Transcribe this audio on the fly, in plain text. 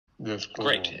Yes,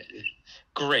 Great.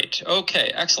 Great.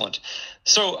 Okay, excellent.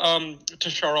 So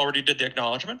Tushar already did the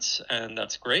acknowledgements, and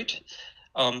that's great.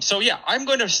 So yeah, I'm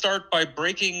going to start by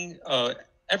breaking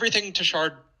everything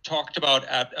Tushar talked about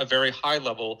at a very high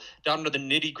level down to the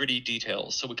nitty-gritty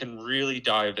details so we can really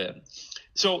dive in.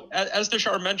 So as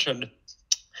Tushar mentioned,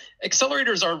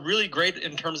 accelerators are really great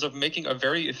in terms of making a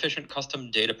very efficient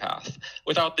custom data path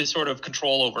without the sort of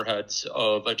control overheads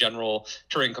of a general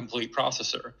Turing-complete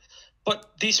processor.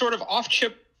 But the sort of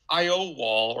off-chip I/O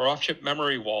wall or off-chip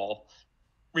memory wall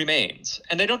remains,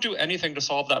 and they don't do anything to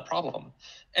solve that problem.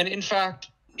 And in fact,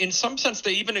 in some sense,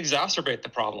 they even exacerbate the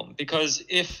problem, because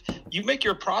if you make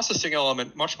your processing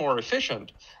element much more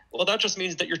efficient, well, that just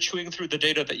means that you're chewing through the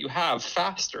data that you have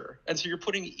faster. And so you're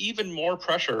putting even more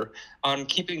pressure on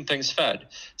keeping things fed.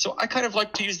 So I kind of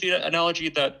like to use the analogy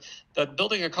that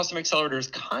building a custom accelerator is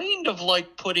kind of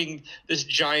like putting this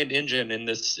giant engine in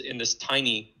this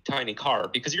tiny car,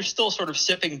 because you're still sort of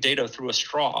sipping data through a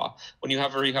straw when you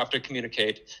have to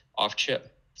communicate off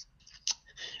chip.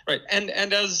 Right. And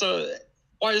as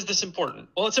why is this important?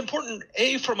 Well, it's important,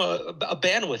 A, from a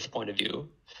bandwidth point of view,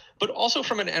 but also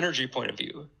from an energy point of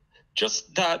view.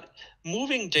 Just that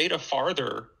moving data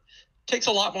farther takes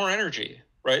a lot more energy,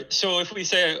 right? So if we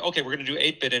say, okay, we're going to do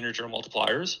 8-bit integer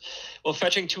multipliers, well,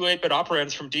 fetching two 8-bit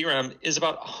operands from DRAM is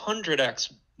about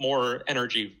 100x more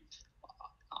energy,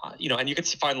 and you can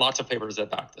find lots of papers that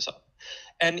back this up.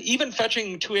 And even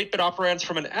fetching two 8-bit operands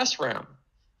from an SRAM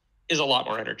is a lot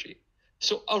more energy.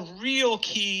 So a real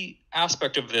key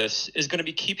aspect of this is going to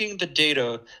be keeping the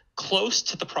data close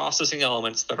to the processing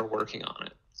elements that are working on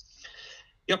it.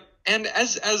 Yep. And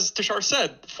as Tushar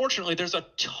said, fortunately, there's a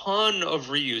ton of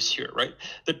reuse here, right?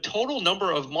 The total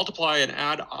number of multiply and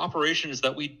add operations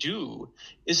that we do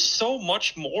is so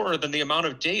much more than the amount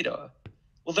of data.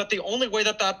 Well, that the only way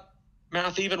that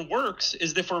math even works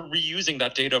is if we're reusing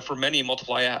that data for many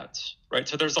multiply adds, right?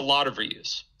 So there's a lot of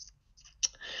reuse.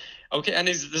 Okay, and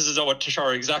this is what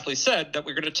Tushar exactly said, that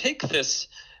we're going to take this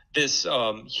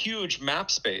huge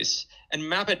map space and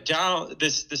map it down,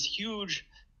 this huge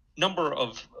number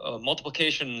of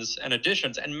multiplications and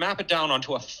additions, and map it down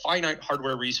onto a finite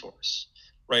hardware resource,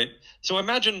 right? So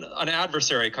imagine an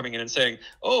adversary coming in and saying,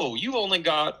 oh, you've only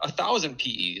got 1,000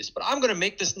 PEs, but I'm going to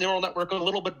make this neural network a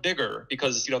little bit bigger,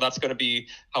 because that's going to be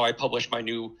how I publish my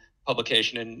new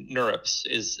publication in NeurIPS,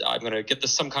 is I'm going to get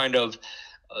this some kind of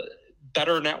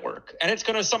better network, and it's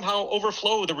going to somehow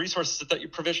overflow the resources that you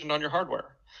provisioned on your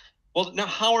hardware. Well, now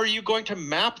how are you going to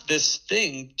map this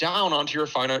thing down onto your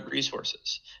finite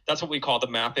resources? That's what we call the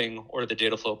mapping or the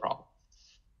data flow problem.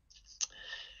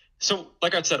 So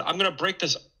like I said, I'm going to break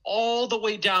this all the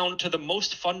way down to the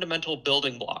most fundamental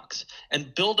building blocks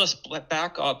and build us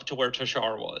back up to where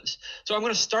Tushar was. So I'm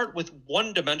going to start with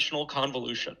one-dimensional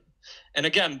convolution. And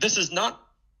again, this is not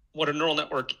what a neural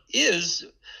network is.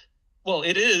 Well,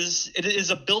 it is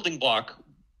a building block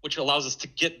which allows us to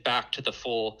get back to the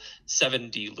full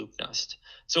 7D loop nest.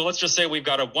 So let's just say we've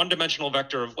got a one-dimensional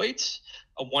vector of weights,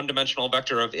 a one-dimensional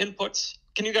vector of inputs.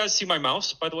 Can you guys see my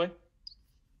mouse, by the way?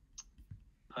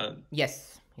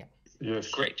 Yes. Yeah. Yes.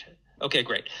 Great. Okay,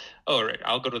 great. All right,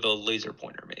 I'll go to the laser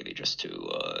pointer maybe just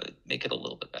to make it a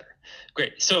little bit better.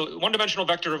 Great. So one-dimensional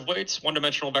vector of weights,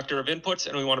 one-dimensional vector of inputs,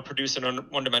 and we want to produce a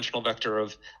one-dimensional vector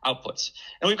of outputs.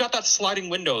 And we've got that sliding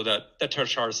window that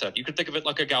Tushar said. You could think of it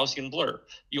like a Gaussian blur.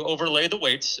 You overlay the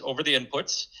weights over the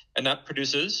inputs, and that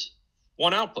produces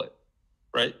one output,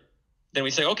 right? Then we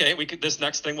say, okay, this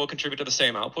next thing will contribute to the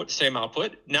same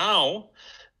output. Now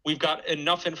we've got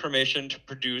enough information to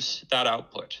produce that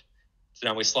output. So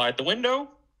now we slide the window,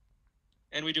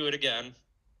 and we do it again,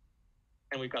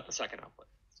 and we've got the second output.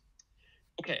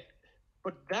 Okay,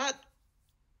 but that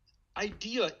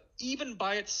idea, even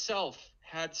by itself,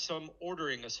 had some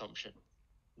ordering assumption,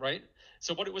 right?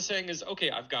 So what it was saying is,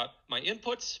 okay, I've got my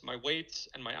inputs, my weights,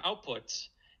 and my outputs,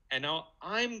 and now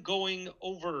I'm going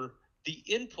over the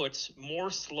inputs more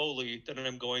slowly than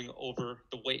I'm going over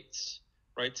the weights,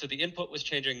 right? So the input was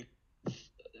changing,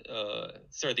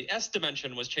 the S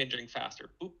dimension was changing faster,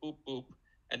 boop, boop, boop.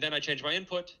 And then I change my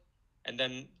input, and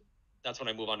then that's when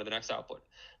I move on to the next output.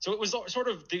 So it was sort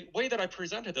of the way that I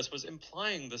presented this was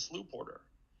implying this loop order,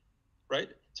 right?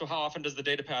 So how often does the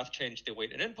data path change the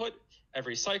weight and input?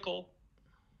 Every cycle.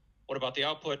 What about the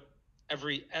output?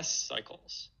 Every S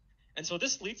cycles. And so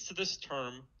this leads to this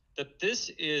term that this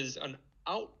is an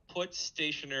output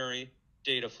stationary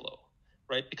data flow,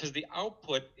 right? Because the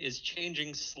output is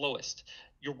changing slowest.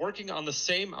 You're working on the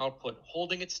same output,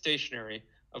 holding it stationary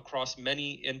across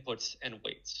many inputs and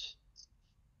weights.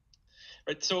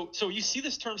 Right? So you see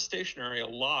this term stationary a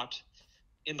lot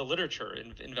in the literature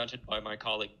invented by my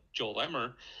colleague Joel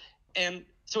Emmer. And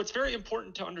So it's very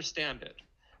important to understand it.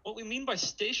 What we mean by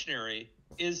stationary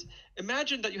is,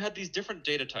 imagine that you had these different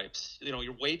data types,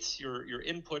 your weights, your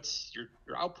inputs, your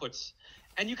outputs,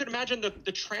 and you can imagine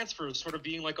the transfers sort of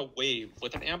being like a wave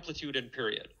with an amplitude and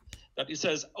period. That it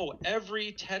says, oh,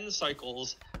 every 10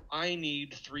 cycles, I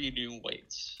need 3 new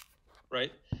weights,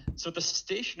 right? So the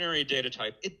stationary data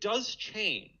type, it does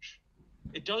change.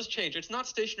 It does change. It's not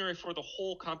stationary for the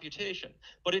whole computation,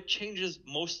 but it changes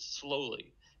most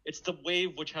slowly. It's the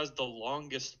wave which has the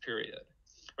longest period,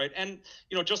 right? And,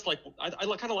 just like, I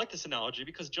kind of like this analogy,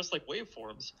 because just like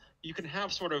waveforms, you can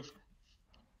have sort of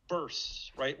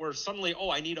bursts, right? Where suddenly,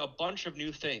 oh, I need a bunch of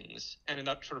new things. And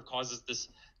that sort of causes this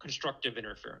constructive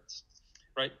interference,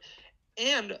 right?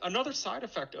 And another side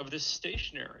effect of this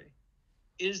stationary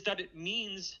is that it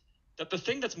means that the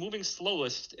thing that's moving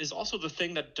slowest is also the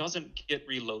thing that doesn't get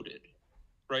reloaded,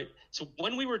 right? So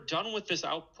when we were done with this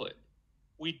output,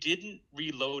 we didn't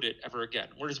reload it ever again,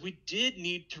 whereas we did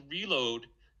need to reload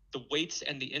the weights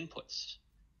and the inputs,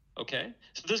 okay?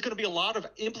 So there's going to be a lot of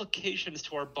implications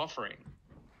to our buffering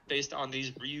based on these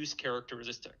reuse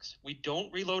characteristics. We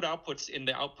don't reload outputs in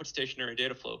the output stationary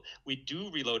data flow. We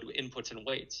do reload inputs and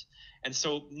weights. And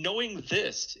so knowing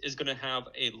this is going to have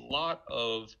a lot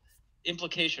of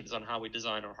implications on how we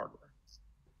design our hardware.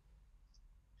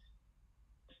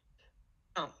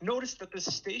 Now, notice that this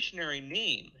stationary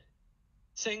name,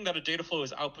 saying that a data flow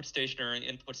is output stationary,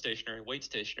 input stationary, weight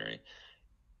stationary,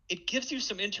 it gives you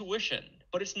some intuition,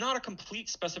 but it's not a complete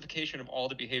specification of all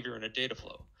the behavior in a data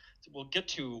flow. So we'll get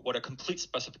to what a complete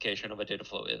specification of a data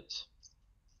flow is.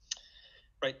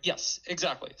 Right, yes,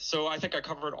 exactly. So I think I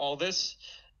covered all this,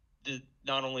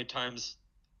 not only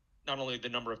the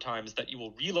number of times that you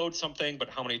will reload something, but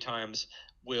how many times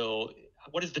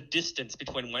what is the distance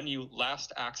between when you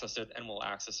last access it and will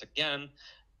access again.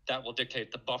 That will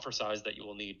dictate the buffer size that you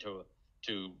will need to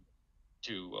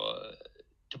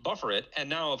buffer it. And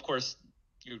now, of course,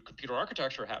 your computer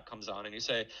architecture hat comes on and you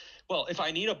say, well, if I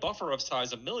need a buffer of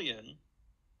size 1,000,000,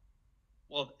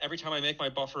 well, every time I make my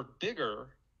buffer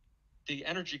bigger, the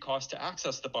energy cost to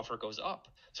access the buffer goes up.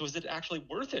 So is it actually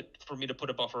worth it for me to put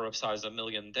a buffer of size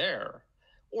 1,000,000 there?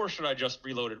 Or should I just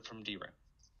reload it from DRAM?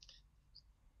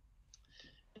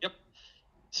 Yep.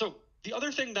 So the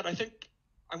other thing that I think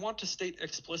I want to state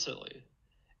explicitly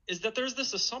is that there's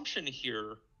this assumption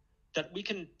here that we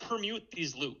can permute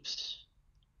these loops,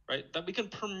 right? That we can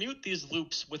permute these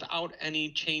loops without any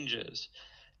changes.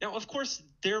 Now, of course,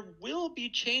 there will be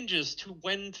changes to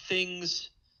when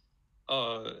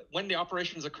the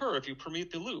operations occur if you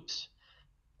permute the loops.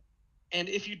 And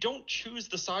if you don't choose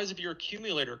the size of your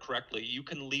accumulator correctly, you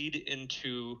can lead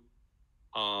into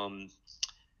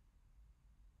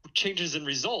changes in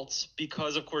results,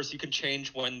 because, of course, you can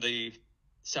change when the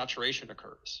saturation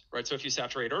occurs, right? So if you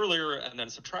saturate earlier and then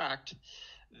subtract,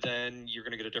 then you're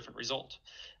going to get a different result.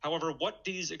 However, what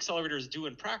these accelerators do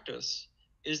in practice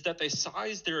is that they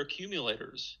size their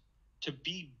accumulators to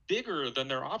be bigger than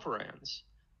their operands,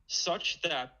 such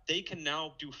that they can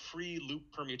now do free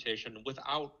loop permutation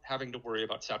without having to worry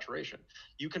about saturation.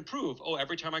 You can prove, oh,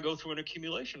 every time I go through an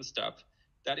accumulation step,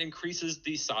 that increases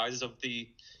the size of the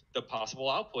possible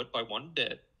output by 1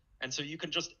 bit. And so you can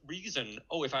just reason,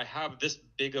 oh, if I have this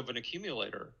big of an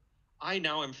accumulator, I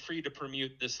now am free to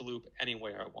permute this loop any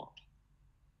way I want.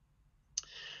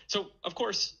 So, of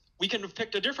course, we can have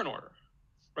picked a different order,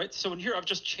 right? So in here, I've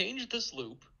just changed this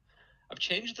loop. I've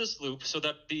changed this loop so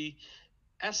that the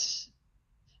S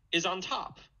is on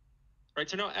top, right?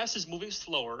 So now S is moving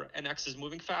slower and X is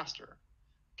moving faster.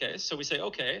 Okay, so we say,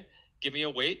 okay, give me a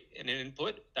weight and an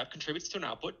input that contributes to an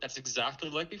output. That's exactly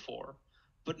like before.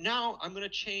 But now I'm going to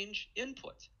change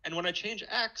input. And when I change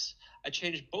X, I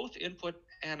change both input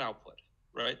and output,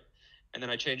 right? And then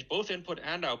I change both input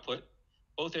and output,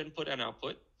 both input and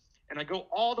output. And I go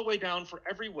all the way down for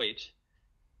every weight,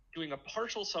 doing a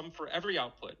partial sum for every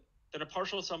output, then a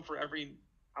partial sum for every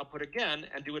output again,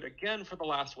 and do it again for the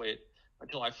last weight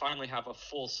until I finally have a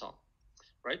full sum,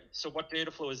 right? So what data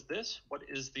flow is this? What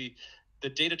is the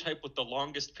data type with the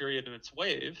longest period in its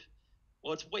wave?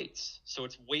 Well, it's weights. So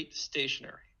it's weight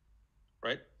stationary,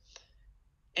 right?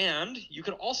 And you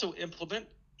can also implement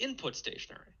input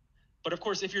stationary. But of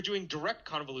course, if you're doing direct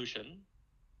convolution,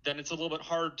 then it's a little bit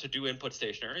hard to do input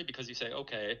stationary, because you say,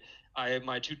 okay,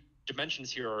 my 2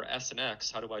 dimensions here are S and X.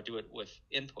 How do I do it with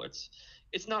inputs?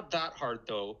 It's not that hard,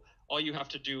 though. All you have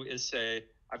to do is say,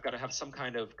 I've got to have some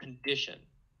kind of condition,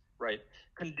 right?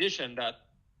 Condition that,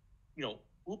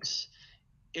 oops,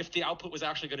 if the output was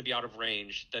actually going to be out of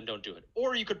range, then don't do it.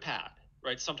 Or you could pad,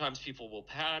 right? Sometimes people will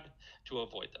pad to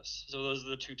avoid this. So those are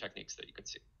the 2 techniques that you could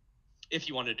see if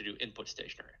you wanted to do input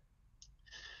stationary.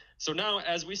 So now,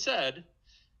 as we said,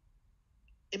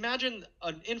 imagine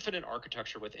an infinite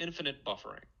architecture with infinite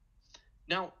buffering.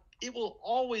 Now, it will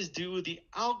always do the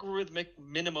algorithmic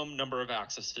minimum number of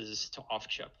accesses to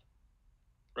off-chip,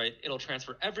 right? It'll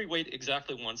transfer every weight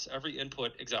exactly once, every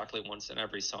input exactly once, and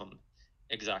every sum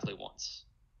exactly once,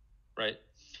 right?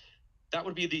 That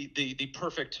would be the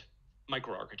perfect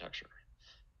microarchitecture.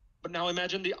 But now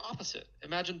imagine the opposite.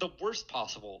 Imagine the worst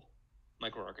possible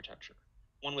microarchitecture,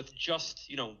 one with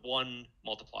just, one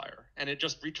multiplier, and it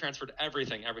just retransferred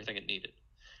everything it needed.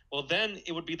 Well, then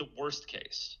it would be the worst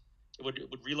case. It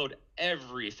would reload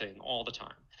everything all the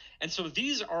time. And so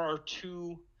these are our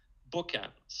two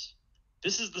bookends.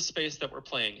 This is the space that we're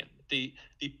playing in.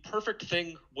 The perfect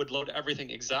thing would load everything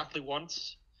exactly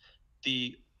once.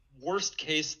 The worst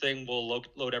case thing will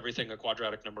load everything a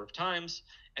quadratic number of times,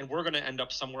 and we're going to end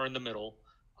up somewhere in the middle,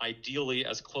 ideally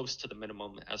as close to the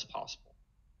minimum as possible.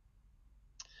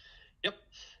 Yep.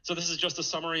 So this is just a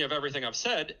summary of everything I've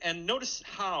said, and notice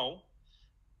how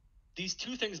these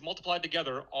two things multiplied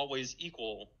together always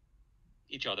equal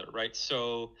each other, right?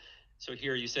 So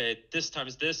here you say this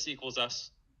times this equals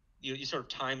us. You sort of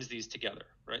times these together,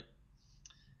 right?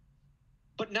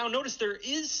 But now notice there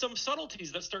is some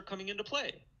subtleties that start coming into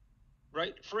play,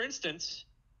 right? For instance,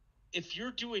 if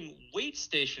you're doing weight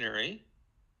stationary,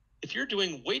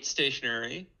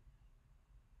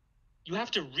 you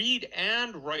have to read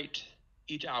and write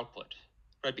each output,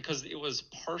 right? Because it was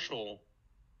partial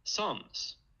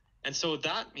sums. And so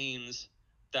that means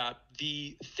that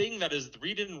the thing that is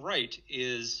read and write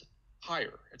is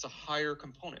higher. It's a higher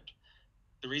component.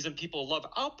 The reason people love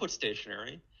output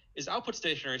stationary is output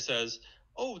stationary says,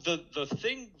 oh, the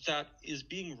thing that is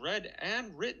being read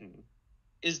and written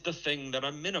is the thing that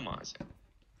I'm minimizing.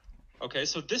 Okay,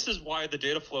 so this is why the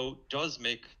data flow does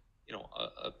make,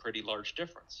 a pretty large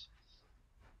difference.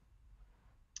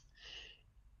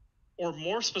 Or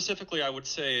more specifically, I would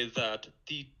say that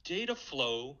the data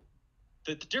flow,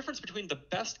 the difference between the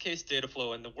best case data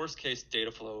flow and the worst case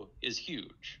data flow is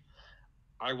huge.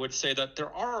 I would say that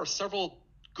there are several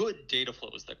good data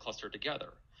flows that cluster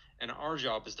together, and our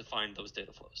job is to find those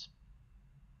data flows.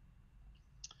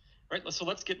 Right, so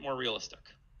let's get more realistic.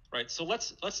 Right, so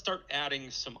let's start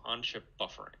adding some on-chip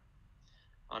buffering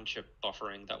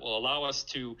that will allow us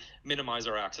to minimize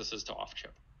our accesses to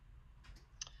off-chip.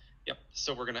 Yep,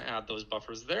 so we're going to add those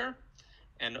buffers there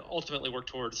and ultimately work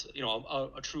towards,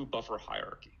 a true buffer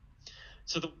hierarchy.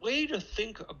 So the way to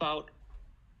think about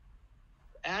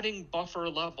adding buffer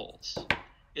levels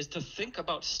is to think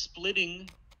about splitting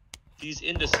these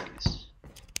indices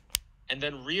and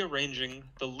then rearranging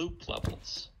the loop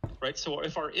levels, right? So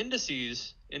if our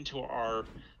indices into our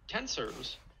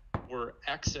tensors were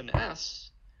X and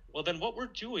S, well, then what we're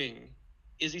doing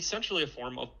is essentially a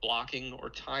form of blocking or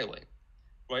tiling,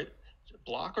 right?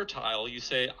 Block or tile, you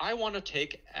say, I want to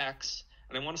take X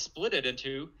and I want to split it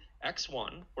into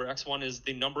X1, where X1 is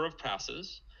the number of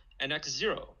passes, and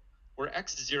X0, where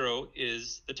X0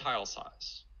 is the tile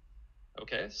size.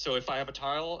 Okay, so if I have a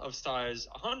tile of size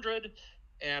 100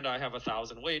 and I have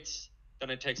 1,000 weights, then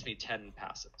it takes me 10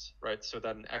 passes, right? So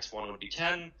then X1 would be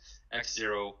 10,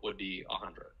 X0 would be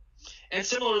 100. And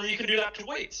similarly, you can do that to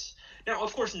weights. Now,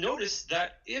 of course, notice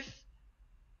that if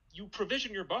you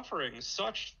provision your buffering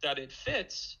such that it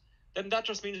fits, then that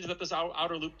just means that this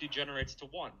outer loop degenerates to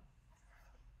 1,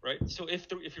 right? So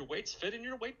if your weights fit in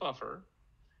your weight buffer,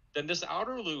 then this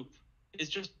outer loop is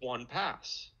just 1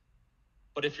 pass.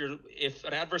 But if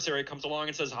an adversary comes along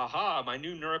and says, haha, my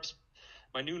new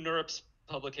NeurIPS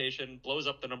publication blows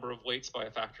up the number of weights by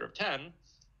a factor of 10,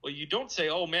 well, you don't say,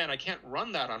 oh man, I can't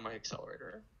run that on my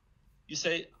accelerator. You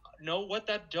say, no, what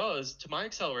that does to my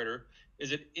accelerator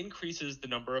is it increases the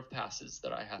number of passes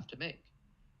that I have to make.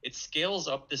 It scales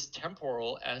up this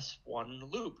temporal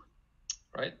S1 loop,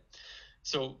 right?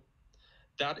 So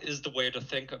that is the way to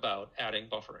think about adding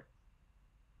buffering.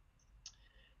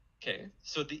 Okay,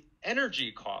 so the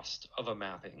energy cost of a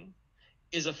mapping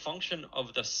is a function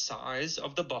of the size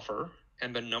of the buffer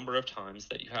and the number of times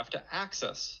that you have to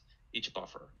access each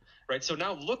buffer, right? So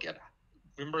now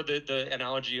remember the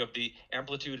analogy of the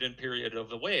amplitude and period of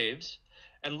the waves,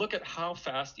 and look at how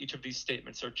fast each of these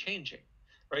statements are changing,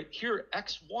 right? Here,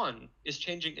 X1 is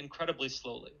changing incredibly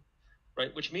slowly,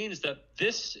 right? Which means that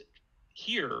this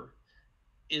here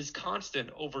is constant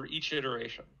over each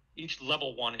iteration, each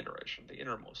level 1 iteration, the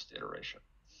innermost iteration,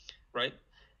 right?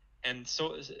 And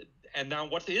now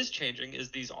what is changing is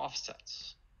these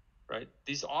offsets, right?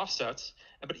 These offsets,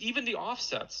 but even the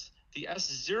offsets, the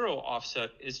S0 offset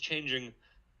is changing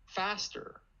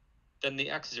faster than the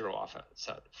X0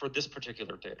 offset for this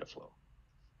particular data flow,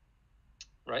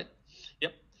 right?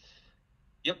 Yep.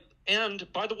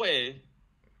 And by the way,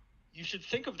 you should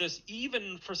think of this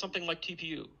even for something like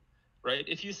TPU, right?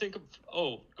 If you think of,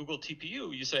 oh, Google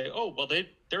TPU, you say, oh, well,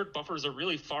 their buffers are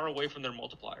really far away from their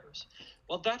multipliers.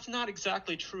 Well, that's not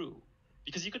exactly true,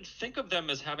 because you can think of them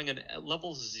as having a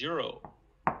level 0,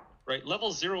 right?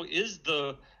 Level 0 is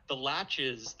the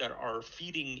latches that are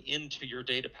feeding into your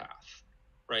data path,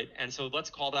 right? And so let's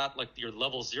call that like your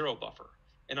level 0 buffer.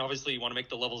 And obviously you want to make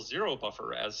the level 0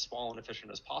 buffer as small and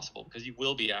efficient as possible, because you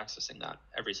will be accessing that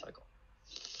every cycle.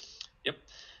 Yep.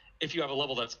 If you have a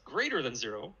level that's greater than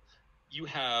 0, you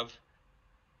have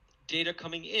data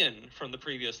coming in from the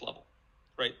previous level,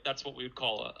 right? That's what we would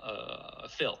call a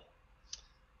fill.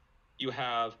 You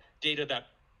have data that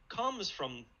comes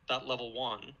from that level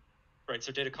 1, right?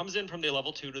 So data comes in from the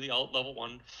level 2 to the level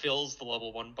 1, fills the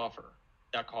level 1 buffer.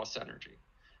 That costs energy.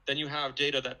 Then you have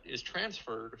data that is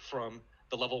transferred from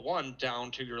the level 1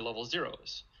 down to your level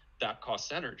 0s. That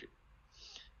costs energy,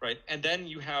 right? And then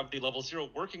you have the level 0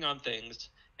 working on things,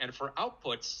 and for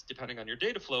outputs, depending on your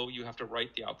data flow, you have to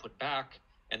write the output back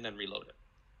and then reload it,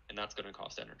 and that's going to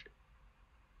cost energy.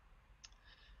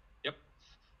 Yep.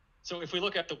 So if we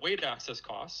look at the weight access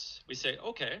costs, we say,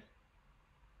 okay,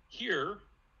 here,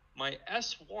 my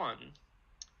S1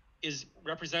 is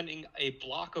representing a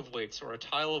block of weights or a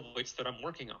tile of weights that I'm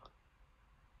working on.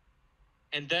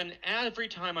 And then every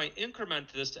time I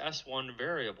increment this S1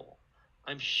 variable,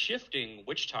 I'm shifting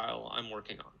which tile I'm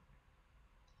working on,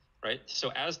 right?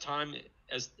 So as time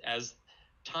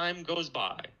goes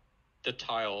by, the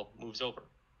tile moves over,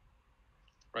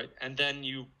 right? And then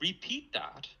you repeat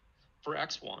that for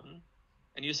X1,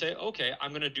 and you say, okay,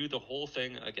 I'm going to do the whole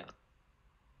thing again.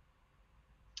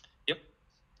 Yep,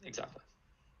 exactly.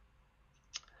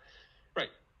 Right,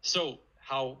 so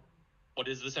what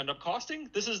does this end up costing?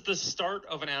 This is the start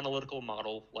of an analytical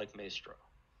model like Maestro.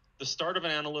 The start of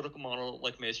an analytical model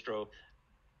like Maestro,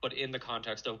 but in the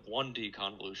context of 1D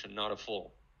convolution, not a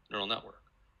full neural network,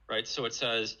 right? So it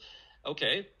says,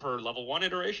 okay, per level 1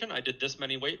 iteration, I did this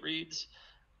many weight reads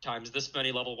times this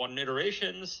many level 1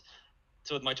 iterations.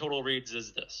 So my total reads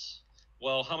is this.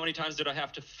 Well, how many times did I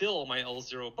have to fill my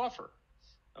L0 buffer?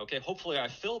 Okay, hopefully I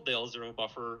filled the L0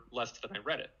 buffer less than I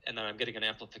read it, and then I'm getting an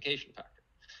amplification factor.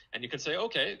 And you can say,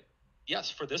 okay, yes,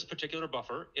 for this particular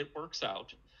buffer, it works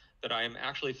out that I am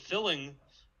actually filling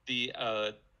the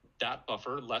that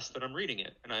buffer less than I'm reading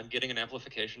it, and I'm getting an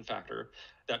amplification factor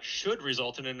that should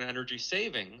result in an energy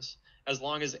savings as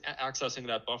long as accessing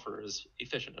that buffer is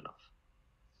efficient enough.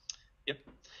 Yep.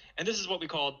 And this is what we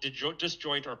call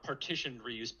disjoint or partitioned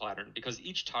reuse pattern, because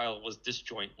each tile was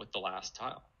disjoint with the last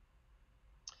tile.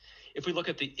 If we look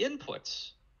at the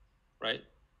inputs, right,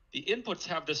 the inputs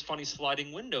have this funny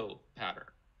sliding window pattern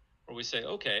where we say,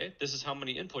 okay, this is how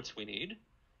many inputs we need.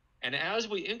 And as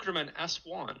we increment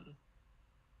S1,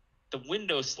 the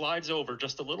window slides over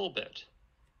just a little bit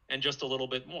and just a little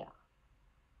bit more,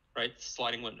 right?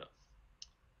 Sliding window,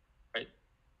 right?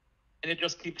 And it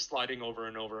just keeps sliding over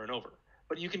and over and over.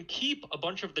 But you can keep a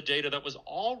bunch of the data that was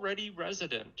already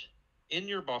resident in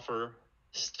your buffer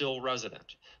still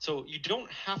resident. So you don't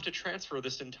have to transfer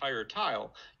this entire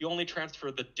tile. You only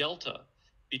transfer the delta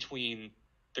between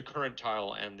the current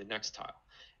tile and the next tile.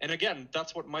 And again,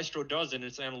 that's what Maestro does in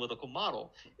its analytical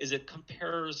model, is it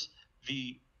compares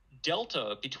the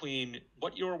delta between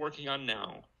what you're working on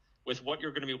now with what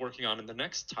you're going to be working on in the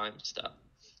next time step.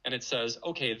 And it says,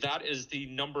 okay, that is the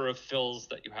number of fills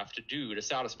that you have to do to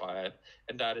satisfy it,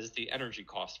 and that is the energy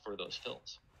cost for those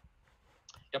fills.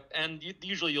 Yep, and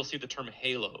usually you'll see the term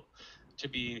halo to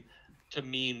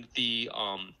mean the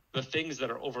things that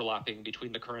are overlapping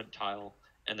between the current tile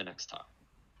and the next tile.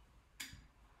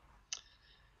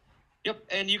 Yep,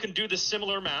 and you can do the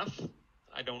similar math.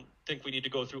 I don't think we need to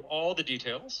go through all the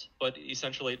details, but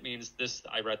essentially it means this,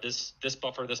 I read this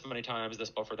buffer this many times, this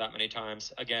buffer that many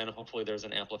times. Again, hopefully there's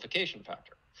an amplification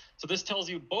factor. So this tells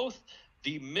you both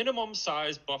the minimum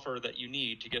size buffer that you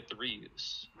need to get the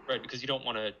reuse, right? Because you don't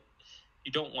want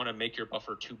to make your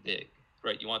buffer too big,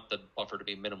 right? You want the buffer to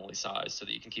be minimally sized so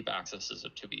that you can keep accesses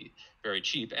to be very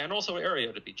cheap, and also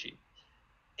area to be cheap.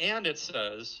 And it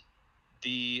says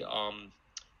the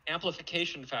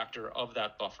amplification factor of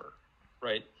that buffer,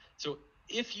 right? So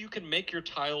if you can make your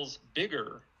tiles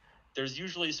bigger, there's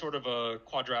usually sort of a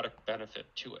quadratic benefit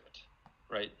to it,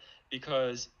 right?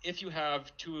 Because if you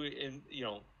have two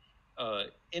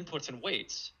inputs and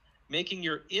weights, making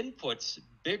your inputs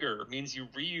bigger means you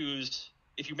reuse.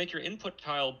 If you make your input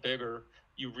tile bigger,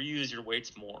 you reuse your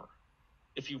weights more.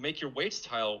 If you make your weights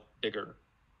tile bigger,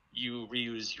 you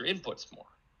reuse your inputs more,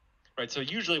 right? So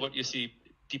usually what you see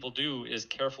people do is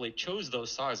carefully choose those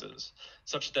sizes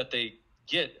such that they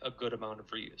get a good amount of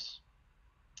reuse.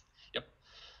 Yep.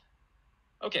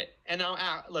 Okay, and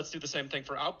now let's do the same thing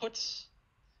for outputs.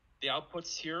 The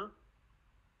outputs here,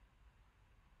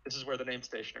 this is where the name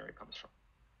stationary comes from,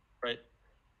 right?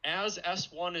 As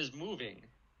S1 is moving,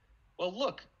 well,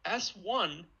 look,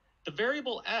 S1, the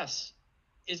variable S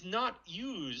is not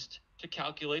used to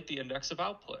calculate the index of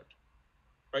output,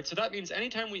 right? So that means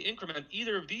anytime we increment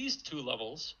either of these two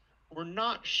levels, we're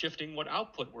not shifting what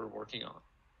output we're working on.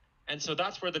 And so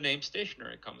that's where the name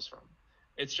stationary comes from.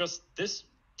 It's just this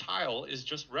tile is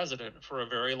just resident for a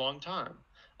very long time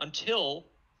until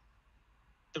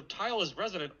the tile is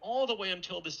resident all the way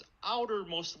until this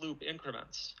outermost loop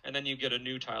increments, and then you get a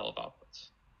new tile of outputs.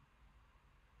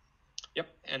 Yep,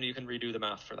 and you can redo the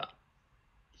math for that.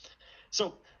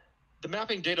 So the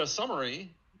mapping data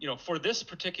summary, for this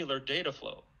particular data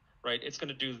flow, right, it's going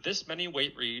to do this many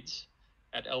wait reads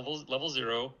at level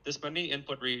 0, this many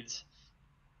input reads,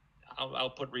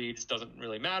 output reads doesn't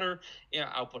really matter,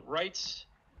 output writes,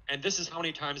 and this is how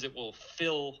many times it will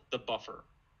fill the buffer.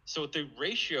 So the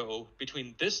ratio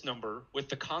between this number with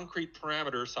the concrete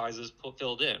parameter sizes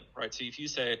filled in, right? So if you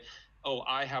say, oh,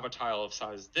 I have a tile of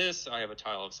size this, I have a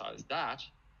tile of size that,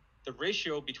 the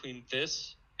ratio between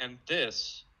this and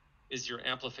this is your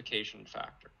amplification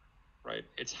factor, right?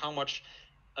 It's how much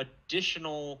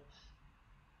additional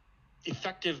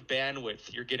effective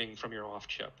bandwidth you're getting from your off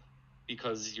chip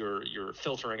because you're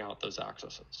filtering out those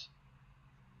accesses.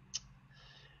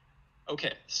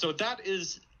 Okay, so that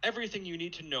is everything you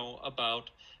need to know about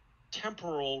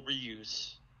temporal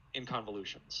reuse in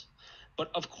convolutions. But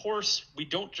of course, we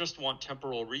don't just want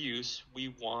temporal reuse,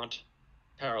 we want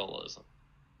parallelism,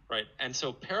 right? And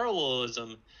so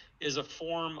parallelism is a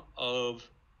form of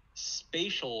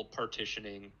spatial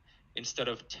partitioning instead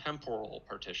of temporal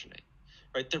partitioning,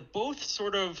 right? They're both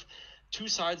sort of two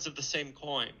sides of the same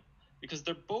coin because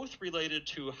they're both related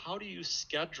to how do you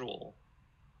schedule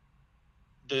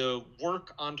the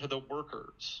work onto the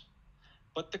workers.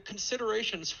 But the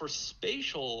considerations for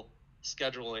spatial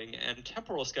scheduling and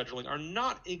temporal scheduling are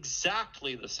not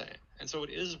exactly the same. And so it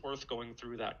is worth going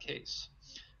through that case,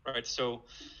 right? So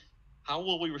how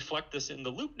will we reflect this in the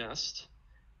loop nest?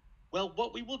 Well,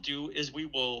 what we will do is we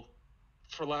will,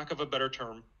 for lack of a better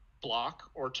term, block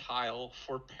or tile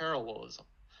for parallelism,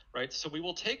 right? So we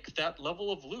will take that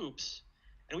level of loops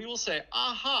and we will say,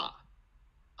 aha,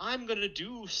 I'm going to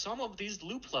do some of these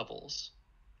loop levels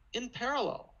in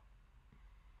parallel.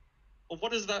 Well,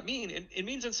 what does that mean? It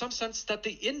means in some sense that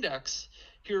the index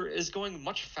here is going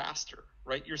much faster,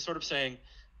 right? You're sort of saying,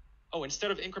 oh,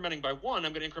 instead of incrementing by 1,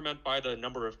 I'm going to increment by the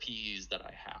number of PEs that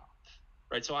I have,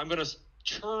 right? So I'm going to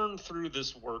churn through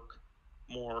this work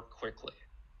more quickly,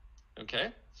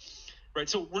 okay? Right,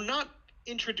 so we're not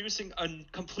introducing a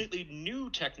completely new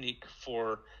technique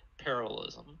for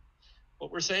parallelism.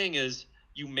 What we're saying is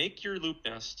you make your loop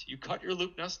nest, you cut your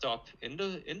loop nest up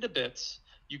into bits,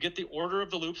 you get the order of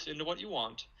the loops into what you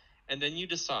want, and then you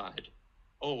decide,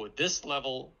 oh, this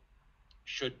level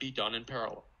should be done in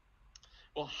parallel.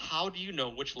 Well, how do you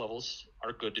know which levels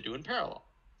are good to do in parallel,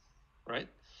 right?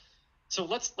 So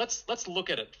let's look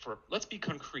at it let's be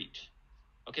concrete.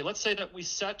 Okay, let's say that we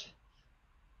set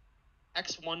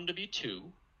x1 to be 2,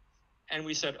 and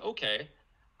we said, okay,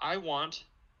 I want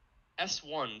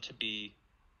s1 to be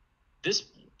this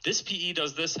PE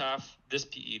does this half, this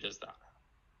PE does that,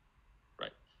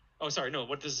 right? Oh, sorry, no,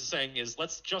 what this is saying is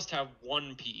let's just have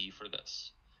one PE for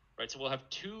this, right? So we'll have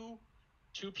two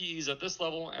PEs at this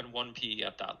level and one PE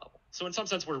at that level. So in some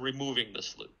sense, we're removing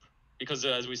this loop because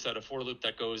as we said, a for loop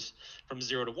that goes from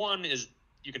 0 to 1 is,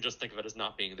 you can just think of it as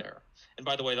not being there. And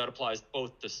by the way, that applies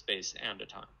both to space and to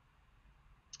time.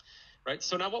 Right,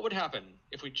 so now what would happen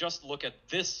if we just look at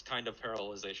this kind of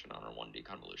parallelization on our 1D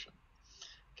convolution?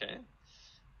 Okay,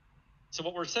 so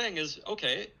what we're saying is,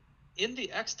 okay, in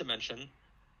the X dimension,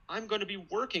 I'm going to be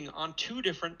working on 2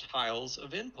 different tiles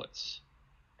of inputs.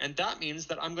 And that means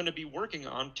that I'm going to be working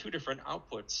on 2 different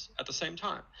outputs at the same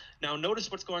time. Now notice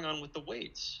what's going on with the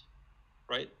weights,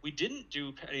 right? We didn't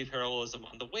do any parallelism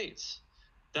on the weights.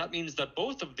 That means that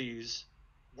both of these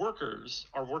workers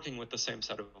are working with the same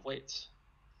set of weights.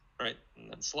 Right, and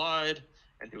then slide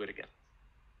and do it again.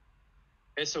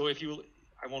 Okay, so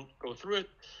I won't go through it,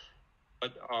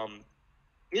 but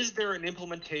is there an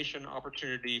implementation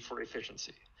opportunity for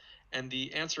efficiency? And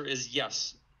the answer is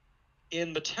yes.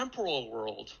 In the temporal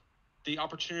world, the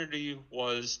opportunity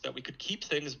was that we could keep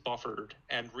things buffered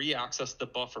and re-access the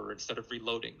buffer instead of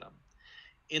reloading them.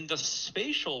 In the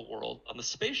spatial world, on the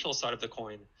spatial side of the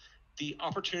coin, the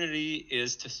opportunity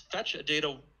is to fetch a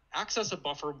data, access a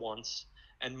buffer once,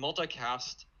 and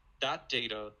multicast that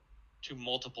data to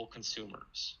multiple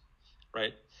consumers,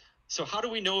 right? So how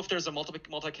do we know if there's a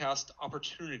multicast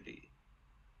opportunity?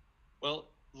 Well,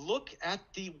 look at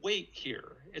the weight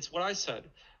here. It's what I said,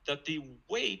 that the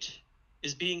weight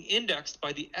is being indexed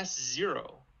by the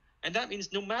S0. And that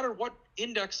means no matter what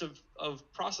index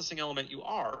of processing element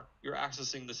you're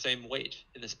accessing the same weight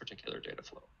in this particular data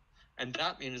flow. And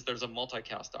that means there's a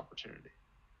multicast opportunity.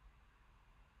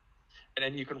 And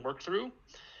then you can work through.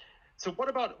 So what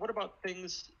about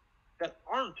things that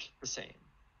aren't the same?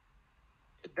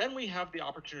 Then we have the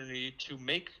opportunity to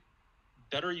make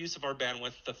better use of our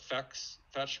bandwidth to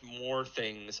fetch more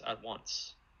things at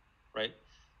once, right?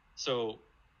 So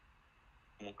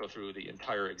I won't go through the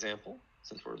entire example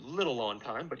since we're a little low on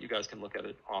time, but you guys can look at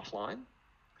it offline.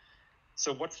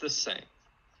 So what's this saying?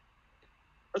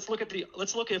 Let's look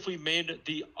if we made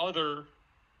the other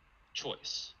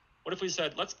choice. What if we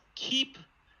said, let's keep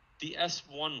the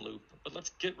S1 loop, but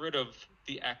let's get rid of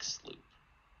the X loop,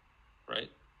 right?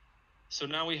 So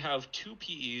now we have two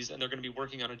PEs, and they're going to be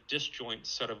working on a disjoint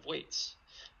set of weights.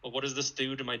 Well, what does this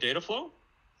do to my data flow?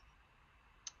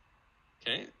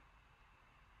 Okay.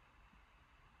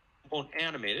 Won't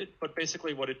animate it, but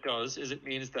basically what it does is it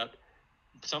means that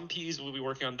some PEs will be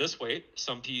working on this weight,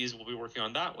 some PEs will be working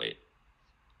on that weight.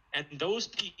 And those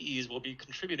PEs will be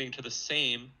contributing to the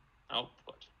same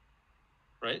output,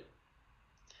 right?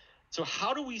 So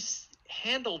how do we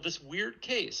handle this weird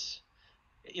case?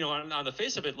 You know, on the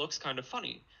face of it, looks kind of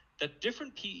funny that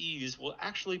different PEs will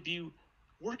actually be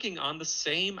working on the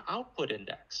same output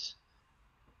index.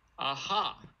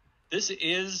 Aha, this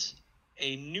is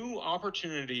a new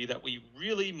opportunity that we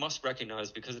really must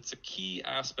recognize because it's a key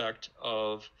aspect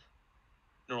of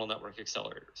neural network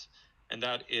accelerators, and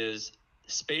that is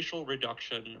spatial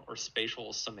reduction or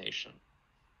spatial summation,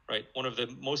 right? One of the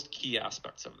most key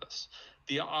aspects of this.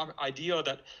 The idea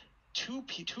that two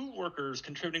workers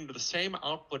contributing to the same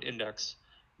output index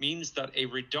means that a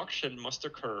reduction must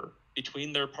occur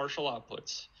between their partial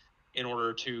outputs in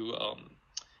order to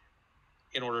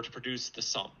produce the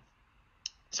sum.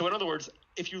 So in other words,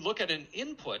 if you look at an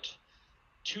input,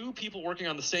 two people working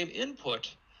on the same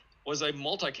input was a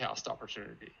multicast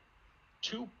opportunity.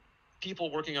 Two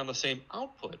people working on the same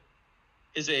output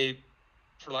is a,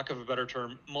 for lack of a better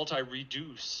term,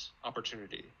 multi-reduce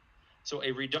opportunity. So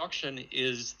a reduction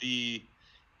is the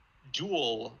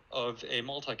dual of a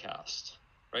multicast,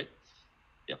 right?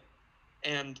 Yep.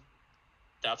 And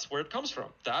that's where it comes from.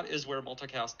 That is where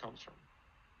multicast comes from.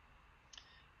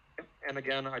 And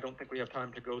again, I don't think we have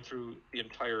time to go through the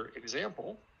entire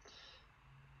example,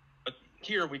 but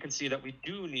here we can see that we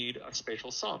do need a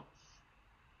spatial sum.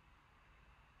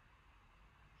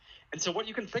 And so what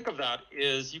you can think of that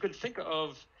is you can think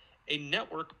of a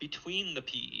network between the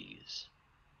PEs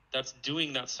that's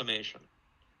doing that summation.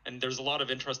 And there's a lot of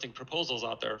interesting proposals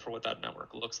out there for what that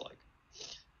network looks like.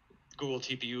 Google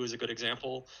TPU is a good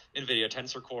example. NVIDIA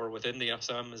Tensor Core within the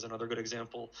SM is another good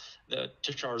example. The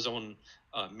Tishar's own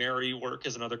Mary work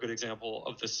is another good example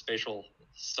of this spatial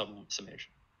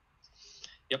summation.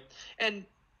 Yep. And,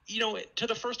 you know, to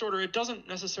the first order, it doesn't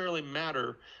necessarily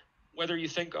matter whether you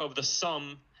think of the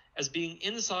sum as being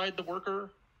inside the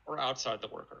worker or outside the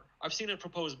worker. I've seen it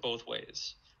proposed both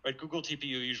ways, right? Google TPU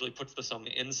usually puts the sum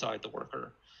inside the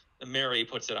worker, and Mary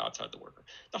puts it outside the worker.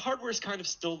 The hardware is kind of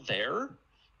still there.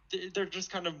 They're just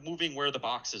kind of moving where the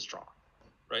box is drawn,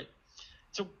 right?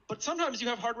 So, but sometimes you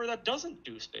have hardware that doesn't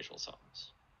do spatial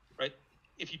sums, right?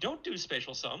 If you don't do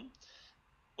spatial sum,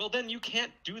 well, then you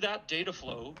can't do that data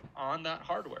flow on that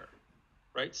hardware,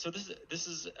 right? So this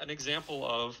is an example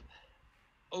of,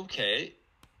 okay,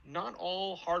 not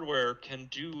all hardware can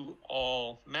do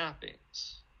all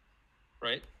mappings,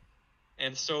 right?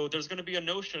 And so there's going to be a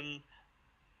notion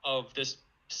of this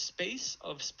space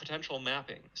of potential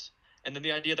mappings. And then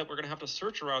the idea that we're going to have to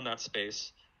search around that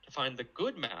space to find the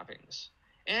good mappings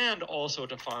and also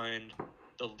to find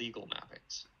the legal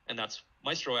mappings. And that's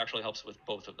Maestro actually helps with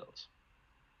both of those.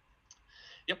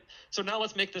 Yep. So now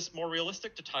let's make this more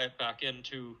realistic to tie it back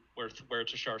into where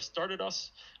Tishar started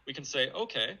us. We can say,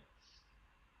 okay,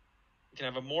 we can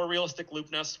have a more realistic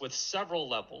loop nest with several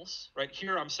levels. Right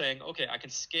here, I'm saying, okay, I can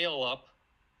scale up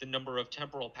the number of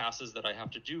temporal passes that I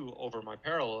have to do over my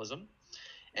parallelism.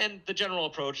 And the general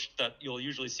approach that you'll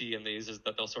usually see in these is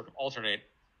that they'll sort of alternate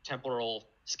temporal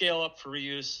scale up for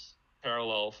reuse,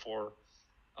 parallel for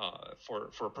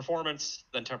performance,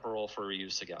 then temporal for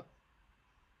reuse again.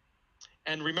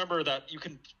 And remember that you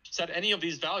can set any of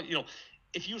these values. You know,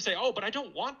 if you say, oh, but I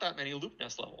don't want that many loop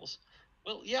nest levels.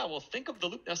 Well, yeah, well, think of the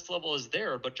loop nest level as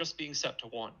there, but just being set to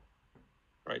 1,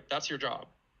 right? That's your job.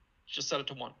 Just set it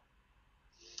to 1.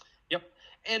 Yep.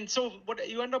 And so what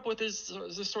you end up with is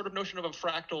this sort of notion of a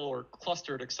fractal or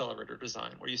clustered accelerator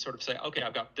design, where you sort of say, okay,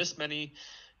 I've got this many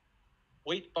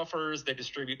weight buffers, they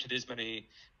distribute to these many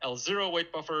L0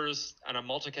 weight buffers, and I'm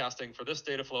multicasting for this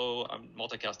data flow, I'm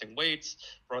multicasting weights.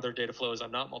 For other data flows,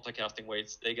 I'm not multicasting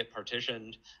weights, they get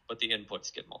partitioned, but the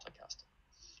inputs get multicasted.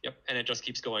 Yep, and it just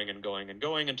keeps going and going and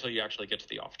going until you actually get to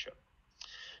the off chip.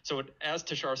 So as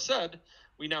Tushar said,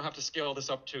 we now have to scale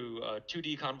this up to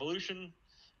 2D convolution,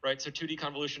 right? So 2D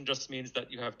convolution just means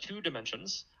that you have 2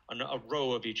 dimensions, a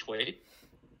row of each weight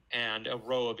and a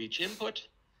row of each input.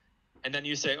 And then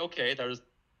you say, okay, there's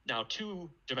now 2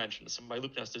 dimensions, so my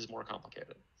loop nest is more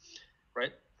complicated,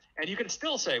 right? And you can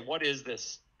still say, what is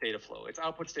this data flow? It's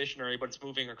output stationary, but it's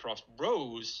moving across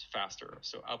rows faster.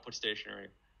 So output stationary,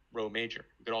 row major.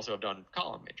 You could also have done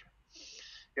column major.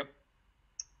 Yep.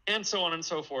 And so on and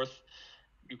so forth.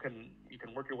 You can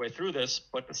work your way through this,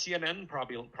 but the CNN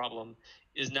problem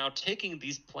is now taking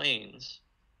these planes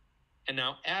and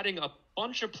now adding a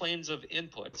bunch of planes of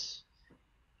inputs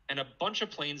and a bunch of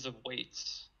planes of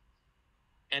weights,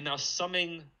 and now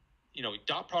summing,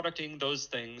 dot producting those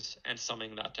things and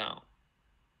summing that down.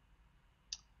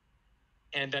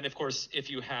 And then, of course, if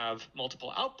you have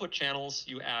multiple output channels,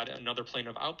 you add another plane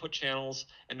of output channels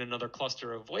and another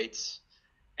cluster of weights.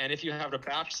 And if you have a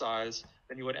batch size,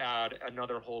 then you would add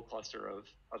another whole cluster of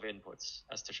inputs,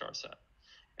 as Tushar said.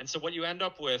 And so what you end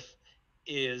up with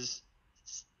is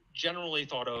generally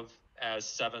thought of as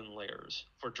 7 layers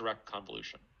for direct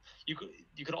convolution.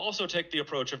 You could also take the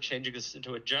approach of changing this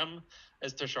into a gem,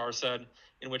 as Tushar said,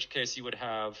 in which case you would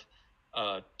have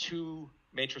 2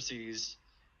 matrices,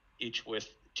 each with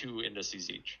 2 indices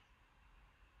each.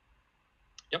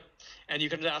 Yep. And you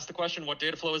can ask the question, what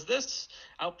data flow is this?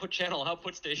 Output channel,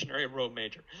 output stationary, row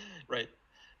major, right?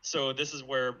 So this is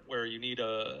where you need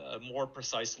a more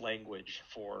precise language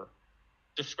for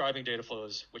describing data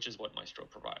flows, which is what Maestro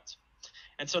provides.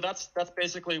 And so that's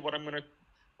basically where I'm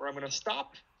gonna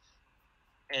stop.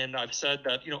 And I've said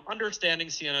that understanding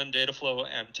CNN data flow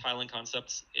and tiling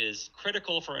concepts is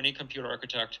critical for any computer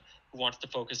architect who wants to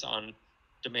focus on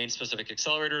domain-specific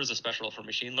accelerators, especially for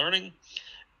machine learning.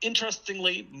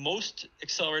 Interestingly, most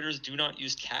accelerators do not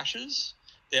use caches.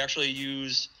 They actually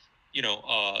use,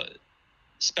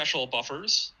 special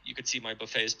buffers. You could see my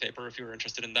Buffet's paper if you were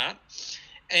interested in that.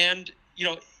 And,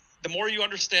 the more you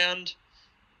understand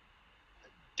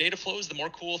data flows, the more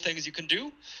cool things you can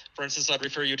do. For instance, I'd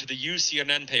refer you to the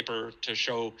UCNN paper to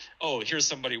show, oh, here's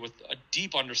somebody with a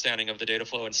deep understanding of the data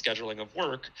flow and scheduling of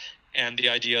work, and the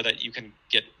idea that you can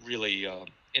get really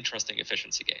interesting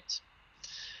efficiency gains.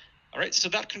 All right, so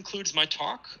that concludes my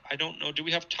talk. I don't know, do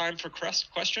we have time for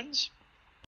questions?